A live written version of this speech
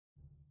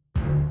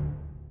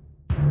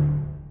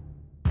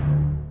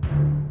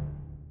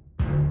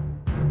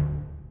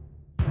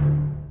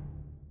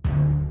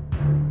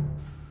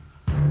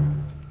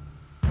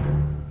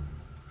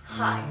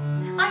Hi,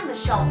 I'm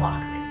Michele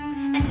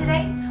Bachmann, and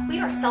today we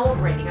are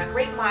celebrating a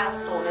great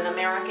milestone in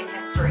American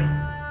history.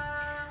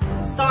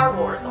 Star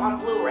Wars on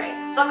Blu-ray,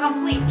 The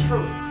Complete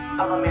Truth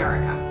of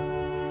America.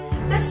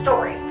 This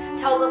story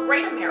tells of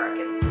great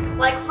Americans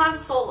like Han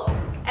Solo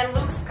and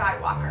Luke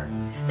Skywalker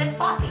that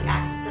fought the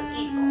axis of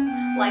evil,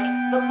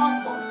 like the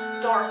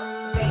Muslim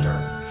Darth Vader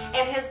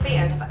and his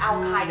band of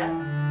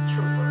Al-Qaeda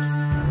troopers.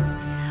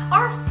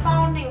 Our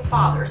founding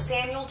fathers,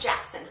 Samuel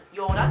Jackson,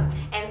 Yoda,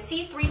 and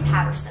C3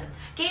 Patterson,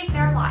 gave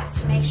their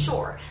lives to make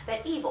sure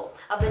that evil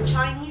of the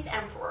Chinese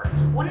emperor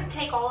wouldn't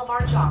take all of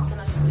our jobs and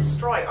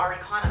destroy our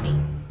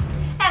economy.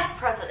 As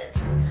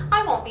president,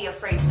 I won't be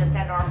afraid to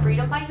defend our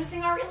freedom by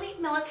using our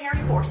elite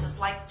military forces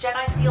like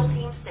Jedi SEAL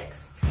Team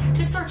 6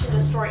 to search and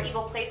destroy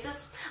evil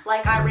places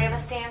like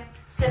Iranistan,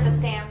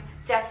 Sithistan,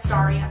 Death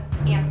Staria,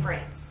 and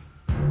France.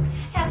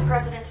 As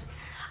president,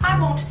 I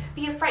won't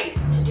be afraid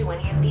to do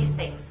any of these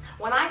things.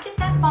 When I get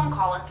that phone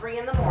call at 3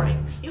 in the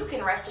morning, you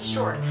can rest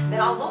assured that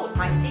I'll load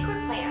my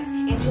secret plans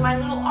into my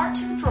little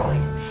R2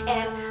 droid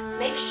and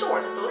make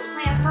sure that those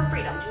plans for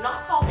freedom do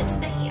not fall into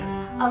the hands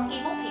of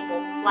evil people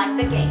like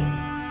the gays,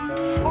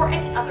 or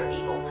any other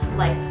evil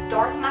like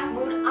Darth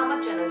Mahmoud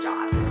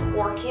Ahmadinejad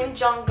or Kim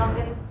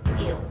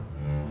Jong-un-il.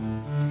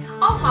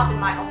 I'll hop in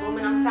my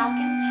aluminum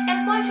falcon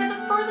and fly to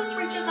the furthest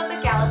reaches of the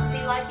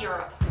galaxy like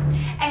Europe,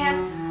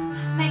 and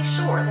make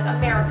sure that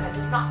America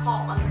does not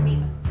fall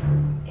underneath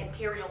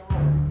imperial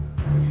rule.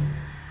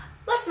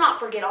 Let's not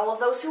forget all of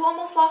those who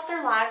almost lost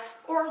their lives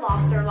or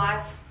lost their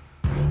lives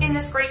in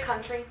this great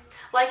country,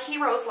 like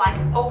heroes like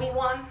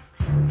Obi-Wan,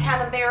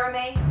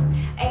 Panamerame,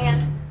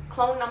 and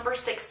Clone Number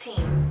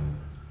 16.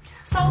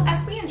 So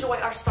as we enjoy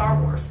our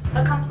Star Wars,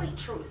 The Complete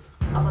Truth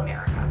of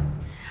America,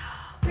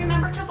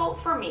 remember to vote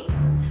for me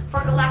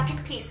for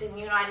galactic peace in the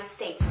United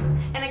States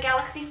and a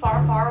galaxy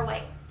far, far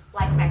away,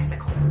 like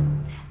Mexico.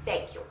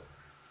 Thank you.